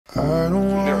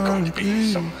might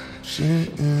be some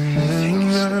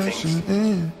things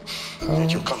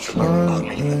that you'll come to learn about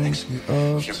me in the next few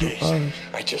days.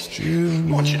 I just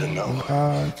want you to know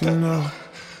that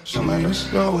no matter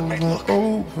how it may look,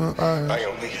 I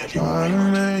only have you in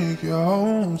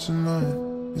my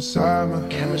heart.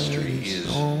 Chemistry is,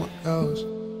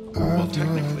 well,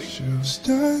 technically,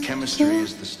 chemistry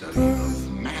is the study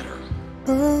of matter.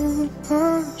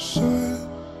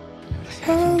 I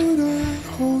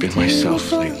haven't been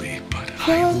myself lately, but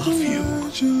I love you.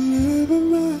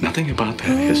 Nothing about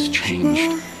that has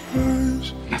changed.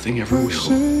 Nothing ever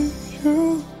will.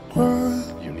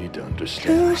 You need to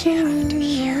understand. I have to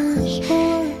hear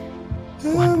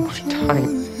one more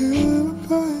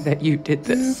time that you did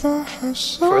this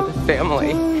for the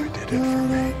family. You did it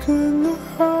for me.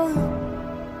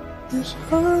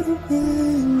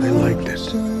 I liked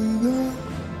it.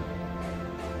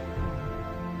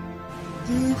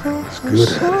 I was good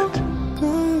at it.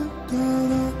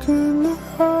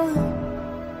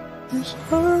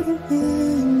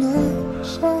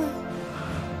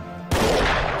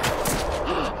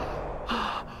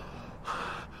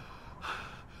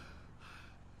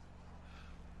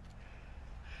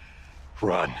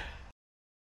 Run.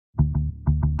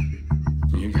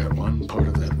 You got one part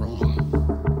of that wrong.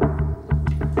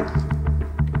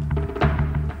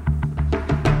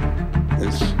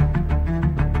 This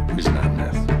is not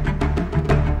meth.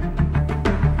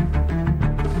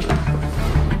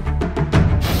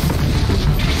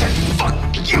 Fuck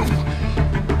you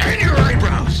and your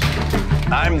eyebrows.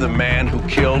 I'm the man who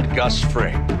killed Gus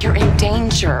Fring. You're in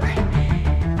danger.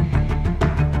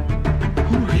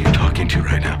 Who are you talking to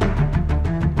right now?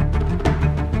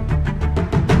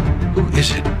 Who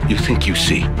is it you think you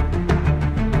see?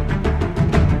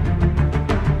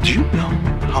 Do you know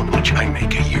how much I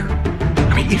make a year?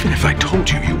 I mean, even if I told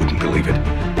you, you wouldn't believe it.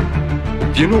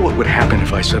 Do you know what would happen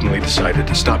if I suddenly decided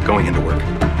to stop going into work?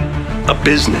 A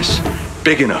business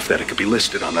big enough that it could be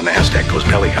listed on the NASDAQ goes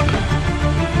belly up.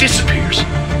 Disappears.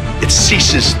 It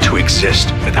ceases to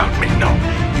exist without me. No,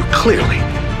 you clearly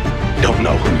don't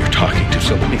know who you're talking to,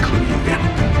 so let me clue you in.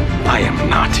 I am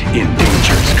not in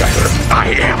danger, Skyler.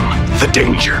 I am the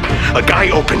danger. A guy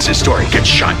opens his door and gets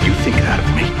shot. You think that of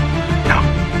me? No.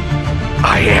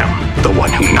 I am the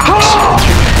one who knocks.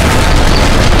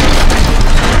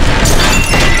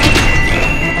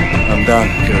 I'm done.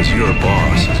 Because your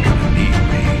boss is gonna need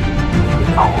me.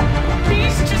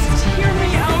 Please just hear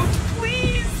me out,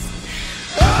 please.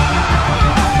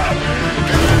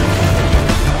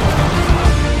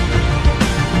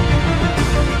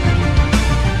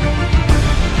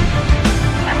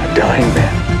 I'm a dying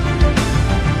man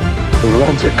who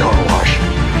runs a car wash.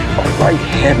 My right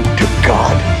hand to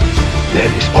God. That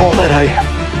is all that I am.